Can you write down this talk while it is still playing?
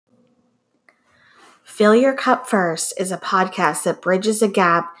Fill Your Cup First is a podcast that bridges a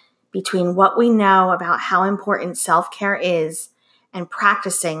gap between what we know about how important self-care is and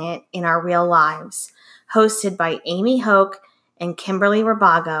practicing it in our real lives. Hosted by Amy Hoke and Kimberly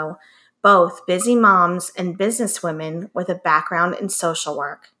Rabago, both busy moms and businesswomen with a background in social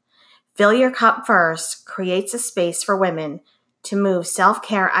work. Fill Your Cup First creates a space for women to move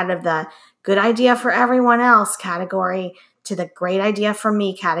self-care out of the good idea for everyone else category to the great idea for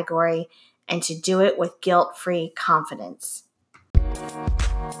me category, and to do it with guilt-free confidence.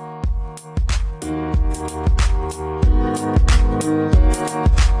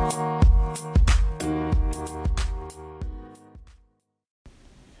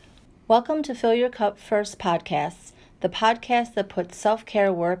 Welcome to Fill Your Cup First podcast, the podcast that puts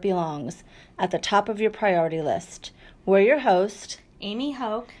self-care where it belongs, at the top of your priority list. We're your hosts, Amy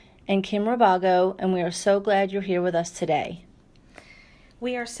Hoke and Kim Rabago, and we are so glad you're here with us today.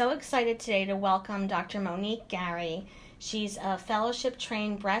 We are so excited today to welcome Dr. Monique Gary. She's a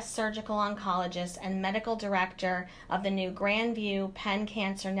fellowship-trained breast surgical oncologist and medical director of the new Grandview Penn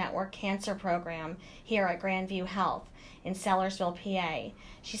Cancer Network Cancer Program here at Grandview Health in Sellersville, PA.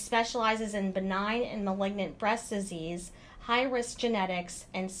 She specializes in benign and malignant breast disease, high-risk genetics,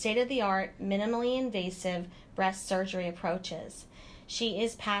 and state-of-the-art, minimally invasive breast surgery approaches. She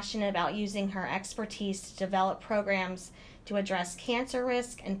is passionate about using her expertise to develop programs to address cancer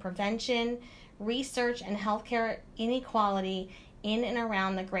risk and prevention, research, and healthcare inequality in and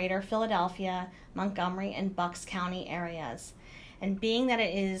around the greater Philadelphia, Montgomery, and Bucks County areas. And being that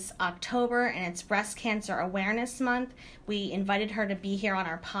it is October and it's Breast Cancer Awareness Month, we invited her to be here on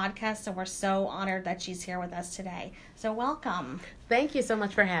our podcast, so we're so honored that she's here with us today. So welcome. Thank you so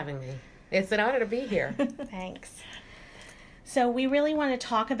much for having me. It's an honor to be here. Thanks. So we really want to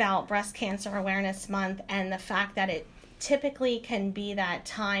talk about Breast Cancer Awareness Month and the fact that it typically can be that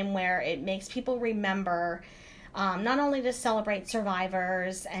time where it makes people remember not only to celebrate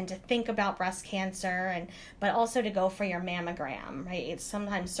survivors and to think about breast cancer, but also to go for your mammogram, right? It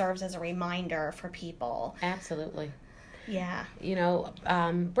sometimes serves as a reminder for people. Absolutely. Yeah. You know,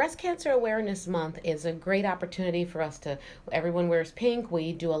 Breast Cancer Awareness Month is a great opportunity for us to, everyone wears pink,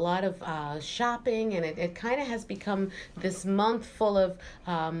 we do a lot of shopping, and it kind of has become this month full of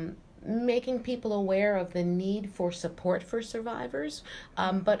making people aware of the need for support for survivors.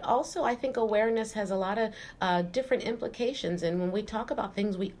 But also I think awareness has a lot of different implications. And when we talk about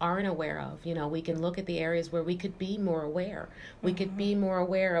things we aren't aware of, you know, we can look at the areas where we could be more aware. We could be more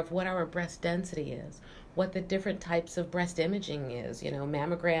aware of what our breast density is, what the different types of breast imaging is, you know,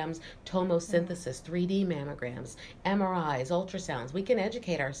 mammograms, tomosynthesis, 3D mammograms, MRIs, ultrasounds. We can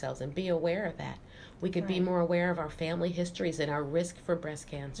educate ourselves and be aware of that. We could be more aware of our family histories and our risk for breast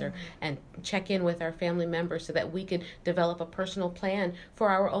cancer and check in with our family members so that we could develop a personal plan for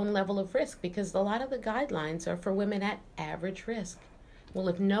our own level of risk, because a lot of the guidelines are for women at average risk. Well,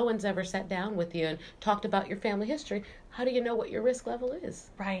 if no one's ever sat down with you and talked about your family history, how do you know what your risk level is?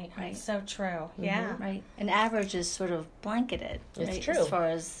 Right. So true. Yeah. Right. And average is sort of blanketed. It's right? true. As far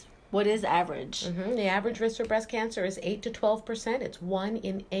as what is average. The average risk for breast cancer is 8 to 12%. It's 1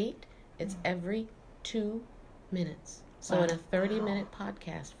 in 8. It's every 2 minutes. So in a 30-minute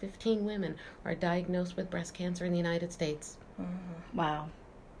podcast, 15 women are diagnosed with breast cancer in the United States. Wow.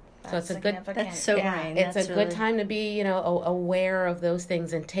 So it's a good. That's sobering. It's That's a really good time to be, you know, aware of those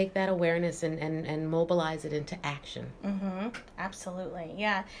things and take that awareness and mobilize it into action. Absolutely.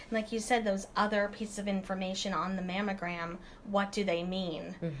 Yeah. And like you said, those other pieces of information on the mammogram, what do they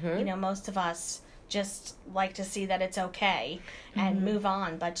mean? You know, most of us just like to see that it's okay and move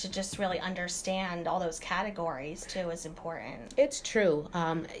on, but to just really understand all those categories too is important. It's true.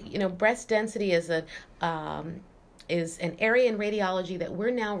 You know, breast density is an area in radiology that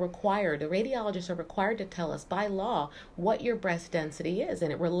we're now required. The radiologists are required to tell us by law what your breast density is,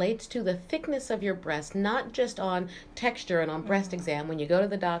 and it relates to the thickness of your breast, not just on texture and on breast exam when you go to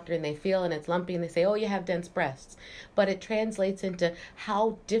the doctor and they feel and it's lumpy and they say, oh, you have dense breasts, but it translates into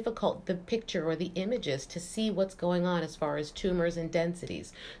how difficult the picture or the image is to see what's going on as far as tumors and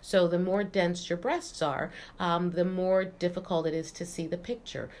densities. So the more dense your breasts are, the more difficult it is to see the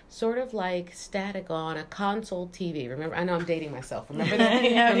picture, sort of like static on a console TV. Remember, I know I'm dating myself. Remember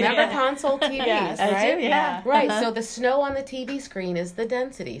that? Remember console TVs, yes, right? I do, yeah. Right. So the snow on the TV screen is the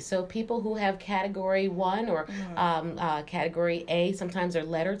density. So people who have category 1 or category A, sometimes they're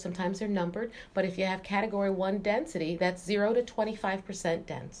lettered, sometimes they're numbered. But if you have category 1 density, that's 0 to 25%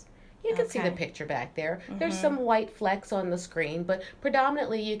 dense. You can see the picture back there. There's some white flecks on the screen, but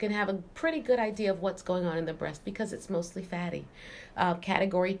predominantly you can have a pretty good idea of what's going on in the breast because it's mostly fatty.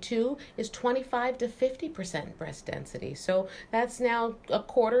 Category 2 is 25 to 50% breast density. So that's now a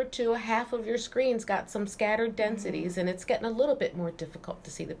quarter to a half of your screen's got some scattered densities, and it's getting a little bit more difficult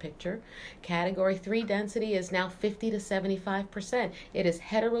to see the picture. Category 3 density is now 50 to 75%. It is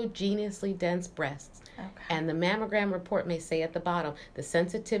heterogeneously dense breasts. And the mammogram report may say at the bottom, the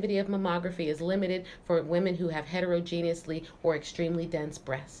sensitivity of mammography is limited for women who have heterogeneously or extremely dense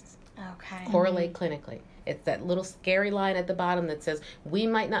breasts. Correlate clinically. It's that little scary line at the bottom that says we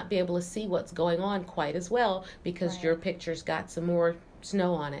might not be able to see what's going on quite as well because your picture's got some more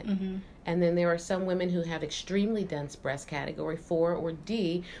snow on it. And then there are some women who have extremely dense breast, category 4 or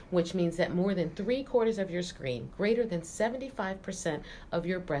D, which means that more than 3/4 of your screen, greater than 75% of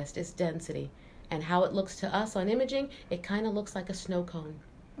your breast is density. And how it looks to us on imaging, it kind of looks like a snow cone.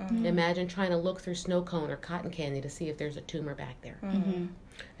 Imagine trying to look through snow cone or cotton candy to see if there's a tumor back there.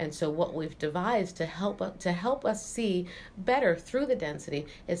 And so what we've devised to help us see better through the density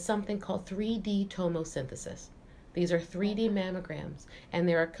is something called 3D tomosynthesis. These are 3D mammograms, and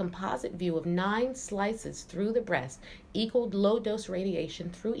they're a composite view of 9 slices through the breast, equal low-dose radiation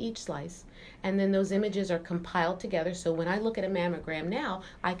through each slice, and then those images are compiled together. So when I look at a mammogram now,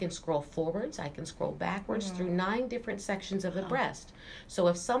 I can scroll forwards, I can scroll backwards through 9 different sections of the breast. So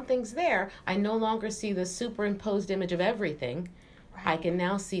if something's there, I no longer see the superimposed image of everything. I can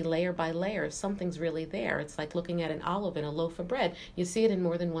now see layer by layer if something's really there. It's like looking at an olive in a loaf of bread. You see it in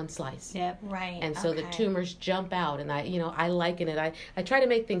more than one slice. And so the tumors jump out, and I liken it. I try to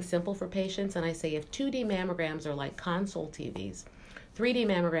make things simple for patients, and I say if 2D mammograms are like console TVs, 3D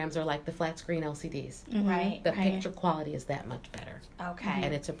mammograms are like the flat screen LCDs. The picture quality is that much better.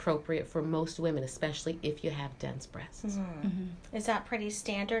 And it's appropriate for most women, especially if you have dense breasts. Is that pretty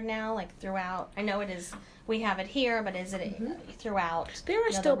standard now, like throughout? I know it is. We have it here, but is it throughout? There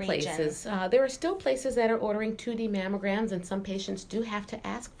are still places. There are still places that are ordering 2D mammograms, and some patients do have to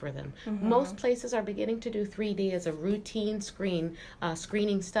ask for them. Most places are beginning to do 3D as a routine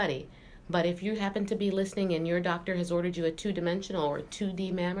screening study. But if you happen to be listening and your doctor has ordered you a 2-dimensional or a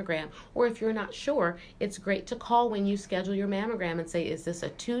 2D mammogram, or if you're not sure, it's great to call when you schedule your mammogram and say, is this a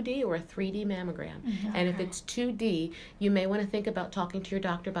 2D or a 3D mammogram? And if it's 2D, you may want to think about talking to your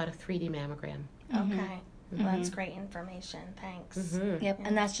doctor about a 3D mammogram. Well, that's great information. Thanks.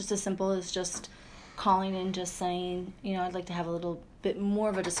 And that's just as simple as just calling and just saying, I'd like to have a little bit more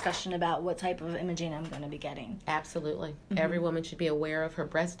of a discussion about what type of imaging I'm going to be getting. Absolutely. Every woman should be aware of her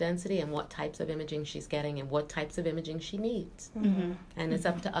breast density and what types of imaging she's getting and what types of imaging she needs. And it's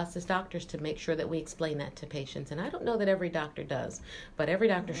up to us as doctors to make sure that we explain that to patients. And I don't know that every doctor does, but every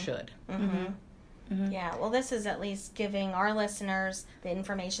doctor should. Yeah, well, this is at least giving our listeners the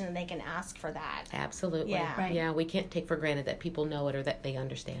information that they can ask for that. Absolutely. Yeah, we can't take for granted that people know it or that they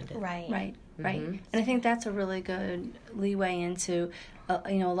understand it. Right. And I think that's a really good leeway into, a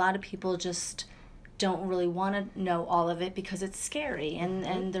lot of people just don't really want to know all of it because it's scary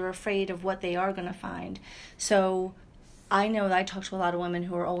and they're afraid of what they are going to find. So I know that I talk to a lot of women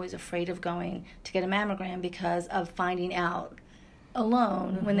who are always afraid of going to get a mammogram because of finding out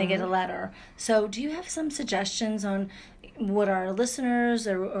alone when they get a letter. So do you have some suggestions on what our listeners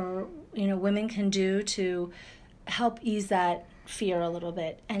or women can do to help ease that fear a little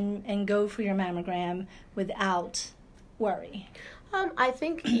bit and go for your mammogram without worry? I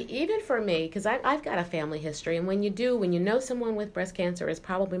think even for me, because I've got a family history, and when you know someone with breast cancer, as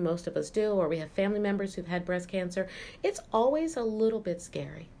probably most of us do, or we have family members who've had breast cancer, it's always a little bit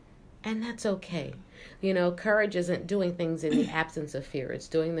scary. And that's okay. Courage isn't doing things in the absence of fear. It's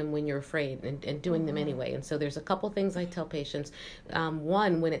doing them when you're afraid and doing them anyway. And so there's a couple things I tell patients.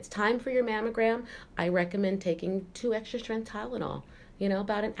 One, when it's time for your mammogram, I recommend taking 2 extra strength Tylenol,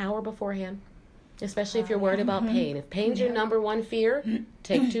 about an hour beforehand. Especially if you're worried about pain. If pain's your number one fear,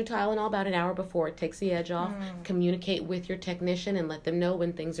 take 2 Tylenol about an hour before. It takes the edge off. Communicate with your technician and let them know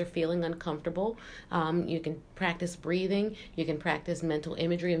when things are feeling uncomfortable. You can practice breathing. You can practice mental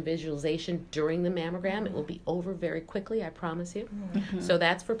imagery and visualization during the mammogram. It will be over very quickly, I promise you. So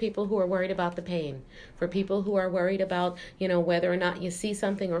that's for people who are worried about the pain. For people who are worried about, whether or not you see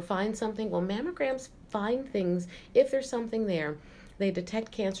something or find something, well, mammograms find things if there's something there. They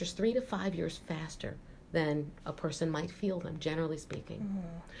detect cancers 3 to 5 years faster than a person might feel them, generally speaking.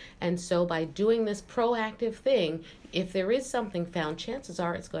 And so by doing this proactive thing, if there is something found, chances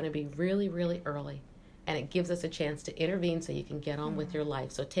are it's going to be really, really early. and it gives us a chance to intervene so you can get on with your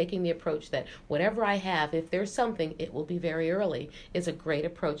life. So taking the approach that whatever I have, if there's something, it will be very early, is a great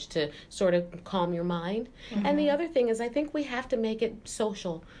approach to sort of calm your mind. And the other thing is, I think we have to make it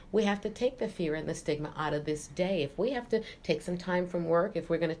social. We have to take the fear and the stigma out of this day. If we have to take some time from work, if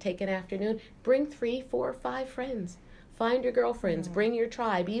we're going to take an afternoon, bring 3, 4, 5 friends. Find your girlfriends, bring your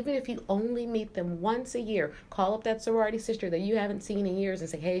tribe, even if you only meet them once a year. Call up that sorority sister that you haven't seen in years and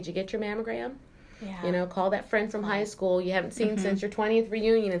say, hey, did you get your mammogram? Yeah. You know, call that friend from high school you haven't seen since your 20th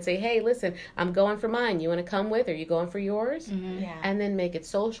reunion and say, hey, listen, I'm going for mine. You want to come with? Are you going for yours? Yeah. And then make it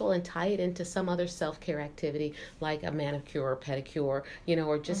social and tie it into some other self-care activity like a manicure or pedicure, you know,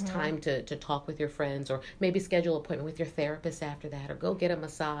 or just time to talk with your friends, or maybe schedule an appointment with your therapist after that, or go get a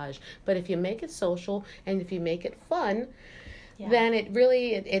massage. But if you make it social and if you make it fun, then it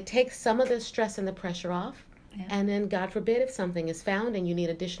really, it takes some of the stress and the pressure off. Yeah. And then, God forbid, if something is found and you need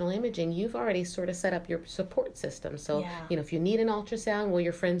additional imaging, you've already sort of set up your support system. So, you know, if you need an ultrasound, well,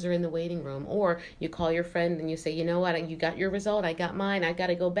 your friends are in the waiting room. Or you call your friend and you say, you know what, you got your result, I got mine, I got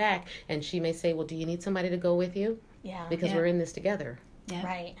to go back. And she may say, well, do you need somebody to go with you? Yeah. Because we're in this together. Yeah.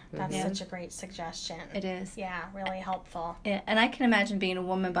 Right. That's such a great suggestion. It is. Yeah, really helpful. Yeah, and I can imagine being a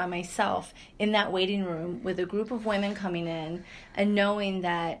woman by myself in that waiting room with a group of women coming in and knowing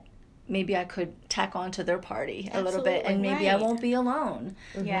that maybe I could tack on to their party a little bit, and maybe I won't be alone.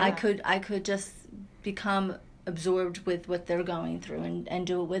 Yeah. I could just become absorbed with what they're going through and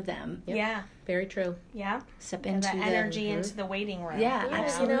do it with them. Yep. Yeah. Very true. Yeah. Step into the energy into the waiting room. Yeah,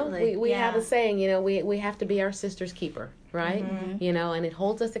 absolutely. You know, we have a saying, you know, we have to be our sister's keeper, right? You know, and it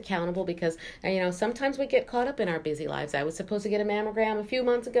holds us accountable because, you know, sometimes we get caught up in our busy lives. I was supposed to get a mammogram a few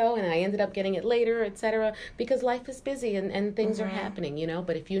months ago and I ended up getting it later, etc., because life is busy and things are happening, you know.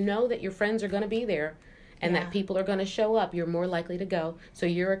 But if you know that your friends are going to be there, and that people are going to show up, you're more likely to go. So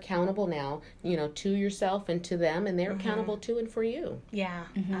you're accountable now, you know, to yourself and to them, and they're accountable to and for you. Yeah,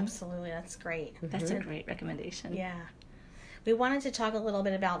 absolutely. That's great. That's a great recommendation. Yeah. We wanted to talk a little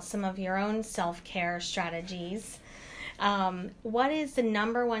bit about some of your own self-care strategies. What is the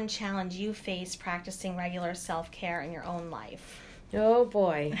number one challenge you face practicing regular self-care in your own life? Oh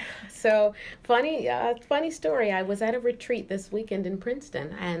boy. So funny story. I was at a retreat this weekend in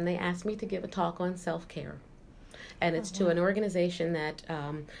Princeton and they asked me to give a talk on self-care. And it's to an organization that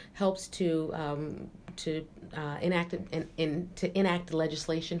helps to enact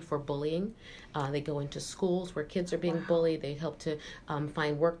legislation for bullying. They go into schools where kids are being bullied. They help to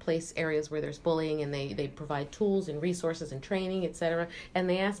find workplace areas where there's bullying, and they provide tools and resources and training, etc. And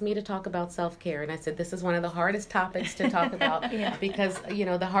they asked me to talk about self-care, and I said this is one of the hardest topics to talk about because, you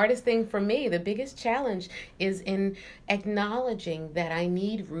know, the hardest thing for me, the biggest challenge is in acknowledging that I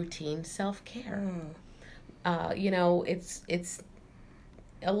need routine self-care. You know, it's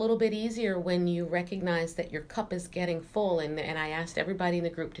a little bit easier when you recognize that your cup is getting full, and I asked everybody in the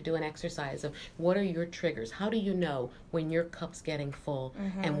group to do an exercise of what are your triggers? How do you know when your cup's getting full,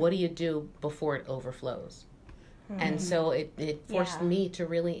 and what do you do before it overflows? And so it forced me to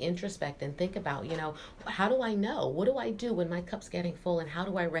really introspect and think about, you know, how do I know? What do I do when my cup's getting full, and how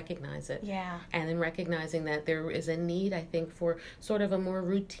do I recognize it? Yeah. And then recognizing that there is a need, I think, for sort of a more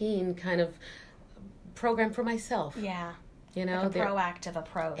routine kind of program for myself. Yeah. You know, like a proactive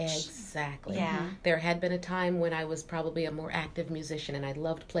approach. Exactly. Yeah. There had been a time when I was probably a more active musician and I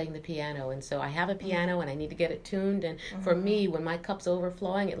loved playing the piano. And so I have a piano and I need to get it tuned. And for me, when my cup's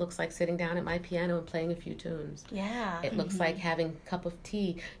overflowing, it looks like sitting down at my piano and playing a few tunes. Yeah. It looks like having a cup of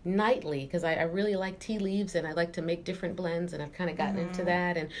tea nightly, because I really like tea leaves and I like to make different blends, and I've kind of gotten into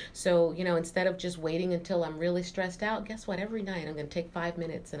that. And so, you know, instead of just waiting until I'm really stressed out, guess what? Every night I'm going to take 5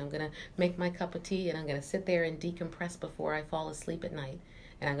 minutes and I'm going to make my cup of tea and I'm going to sit there and decompress before I fall asleep at night.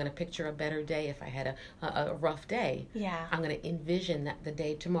 And I'm going to picture a better day if I had a rough day. Yeah. I'm going to envision that the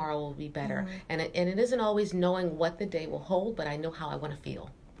day tomorrow will be better. And it isn't always knowing what the day will hold, but I know how I want to feel.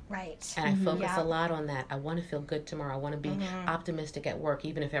 Right. And I focus a lot on that. I want to feel good tomorrow. I want to be optimistic at work,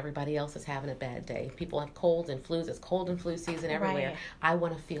 even if everybody else is having a bad day. People have colds and flus. It's cold and flu season everywhere. Right. I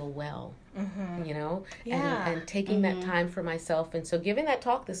want to feel well, you know? Yeah. And taking that time for myself. And so giving that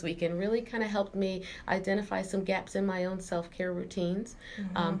talk this weekend really kind of helped me identify some gaps in my own self-care routines.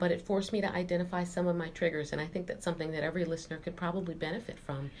 But it forced me to identify some of my triggers. And I think that's something that every listener could probably benefit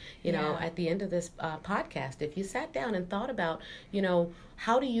from. You know, at the end of this podcast, if you sat down and thought about, you know,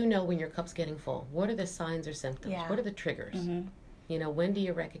 how do you know when your cup's getting full? What are the signs or symptoms? What are the triggers? You know, when do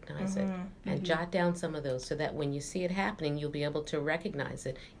you recognize it? And jot down some of those so that when you see it happening, you'll be able to recognize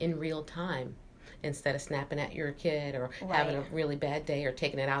it in real time instead of snapping at your kid or Right. having a really bad day or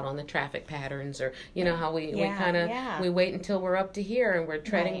taking it out on the traffic patterns, or you know how we Yeah, kind of yeah. we wait until we're up to here and we're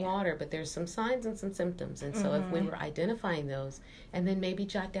treading Right. water, but there's some signs and some symptoms. And so if we were identifying those and then maybe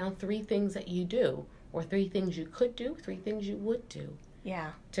jot down 3 things that you do, or 3 things you could do, 3 things you would do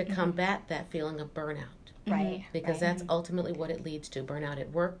Yeah. to combat that feeling of burnout. Right. Because that's ultimately what it leads to: burnout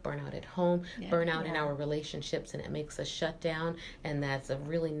at work, burnout at home, burnout in Yeah. our relationships, and it makes us shut down, and that's a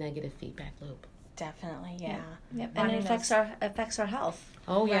really negative feedback loop. Definitely. Yeah. Yep. And Finding it affects our health.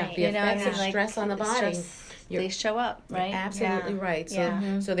 Oh yeah, Right. the You know, effects I mean, of like, stress on the it's body. just- they show up, right? Absolutely Yeah. right. So,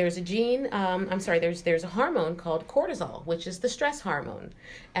 Yeah. so there's a gene. There's a hormone called cortisol, which is the stress hormone.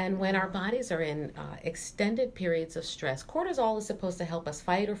 And when our bodies are in extended periods of stress, cortisol is supposed to help us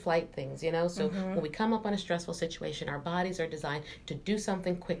fight or flight things. You know, so when we come up on a stressful situation, our bodies are designed to do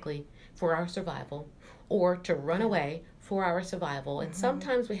something quickly for our survival, or to run away for our survival. And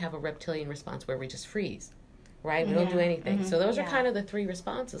sometimes we have a reptilian response where we just freeze. Right? We don't do anything. So those are Yeah. kind of the 3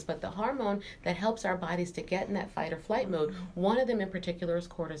 responses. But the hormone that helps our bodies to get in that fight or flight mode, one of them in particular is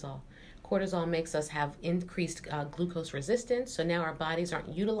cortisol. Cortisol makes us have increased glucose resistance. So now our bodies aren't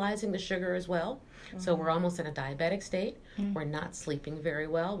utilizing the sugar as well. So we're almost in a diabetic state. We're not sleeping very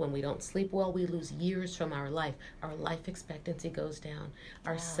well. When we don't sleep well, we lose years from our life. Our life expectancy goes down.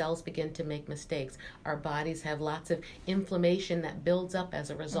 Our cells begin to make mistakes. Our bodies have lots of inflammation that builds up as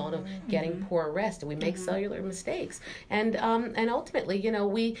a result of getting poor rest. And we make cellular mistakes. And ultimately, you know,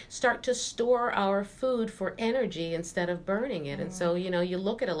 we start to store our food for energy instead of burning it. And so, you know, you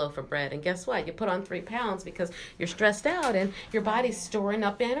look at a loaf of bread and guess what? You put on 3 pounds because you're stressed out, and your body's storing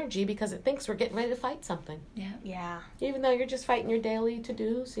up energy because it thinks we're getting ready to fight something. Yeah. Even though you're just fighting your daily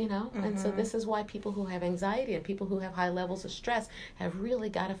to-dos, you know. And so this is why people who have anxiety and people who have high levels of stress have really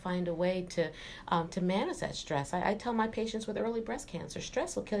got to find a way to manage that stress. I tell my patients with early breast cancer,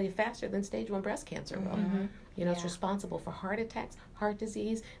 stress will kill you faster than stage 1 breast cancer will. You know, it's responsible for heart attacks, heart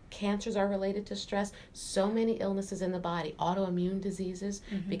disease, cancers are related to stress, so many illnesses in the body, autoimmune diseases,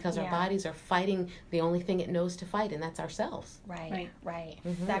 because our bodies are fighting the only thing it knows to fight, and that's ourselves. Right.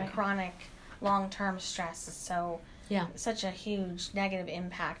 That chronic long-term stress is such a huge negative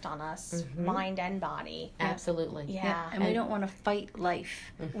impact on us, mind and body. Absolutely. Yeah. And we don't want to fight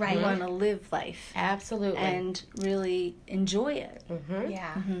life. Right. We want to live life. Absolutely. And really enjoy it.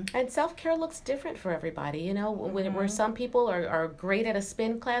 Yeah. And self-care looks different for everybody, you know, where some people are great at a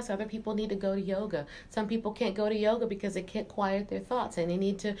spin class, other people need to go to yoga. Some people can't go to yoga because they can't quiet their thoughts, and they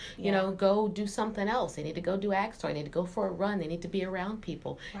need to, you know, go do something else. They need to go do exercise, they need to go for a run, they need to be around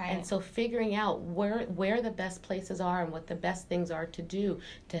people. Right. And so figuring out where the best places are and what the best things are to do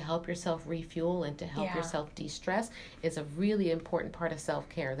to help yourself refuel and to help yourself de-stress is a really important part of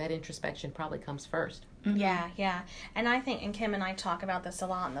self-care. That introspection probably comes first. Yeah. And I think, and Kim and I talk about this a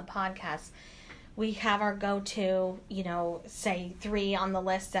lot in the podcast, we have our go-to, you know, say 3 on the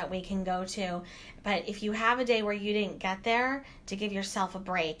list that we can go to. But if you have a day where you didn't get there, to give yourself a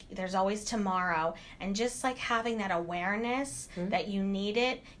break. There's always tomorrow. And just like having that awareness that you need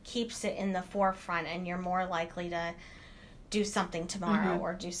it keeps it in the forefront, and you're more likely to do something tomorrow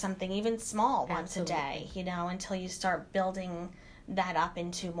or do something even small once a day, you know, until you start building that up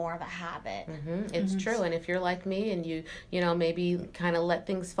into more of a habit. It's true. And if you're like me and you know, maybe kind of let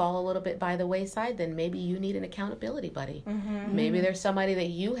things fall a little bit by the wayside, then maybe you need an accountability buddy. Maybe there's somebody that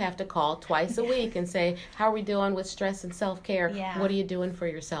you have to call twice a week and say, how are we doing with stress and self-care? Yeah. What are you doing for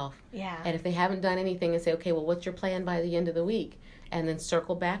yourself? Yeah. And if they haven't done anything, and say, okay, well, what's your plan by the end of the week? And then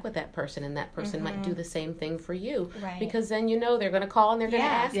circle back with that person, and that person might do the same thing for you. Right. Because then you know they're going to call and they're going to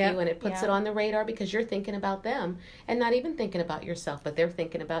ask Yep. you, and it puts it on the radar because you're thinking about them and not even thinking about yourself, but they're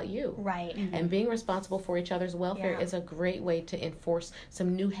thinking about you. Right. And being responsible for each other's welfare Yeah. is a great way to enforce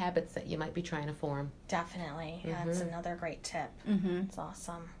some new habits that you might be trying to form. Definitely. That's another great tip. It's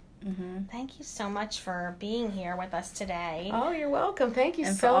awesome. Thank you so much for being here with us today. Oh, you're welcome. Thank you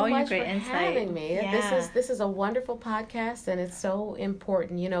And for so all your much great for insight. having me. Yeah. This is a wonderful podcast, and it's so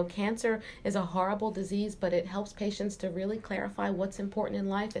important. You know, cancer is a horrible disease, but it helps patients to really clarify what's important in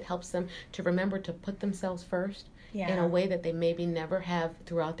life. It helps them to remember to put themselves first in a way that they maybe never have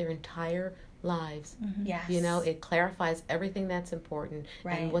throughout their entire lives. Yes. You know, it clarifies everything that's important.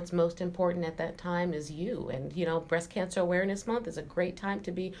 Right. And what's most important at that time is you. And, you know, Breast Cancer Awareness Month is a great time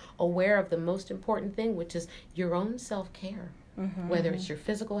to be aware of the most important thing, which is your own self-care. Whether it's your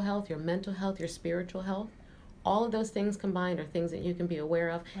physical health, your mental health, your spiritual health. All of those things combined are things that you can be aware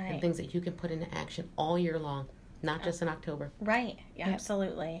of and things that you can put into action all year long, not just in October. Right. Yeah,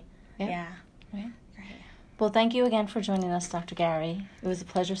 absolutely. Yeah. Right. Great. Well, thank you again for joining us, Dr. Gary. It was a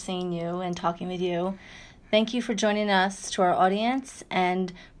pleasure seeing you and talking with you. Thank you for joining us, to our audience,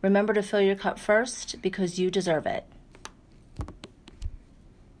 and remember to fill your cup first because you deserve it.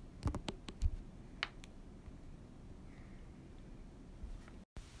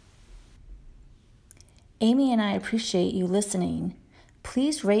 Amy and I appreciate you listening.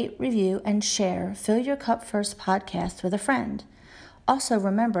 Please rate, review, and share Fill Your Cup First podcast with a friend. Also,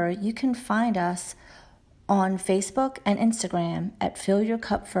 remember, you can find us on Facebook and Instagram at Fill Your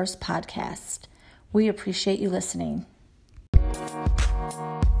Cup First Podcast. We appreciate you listening.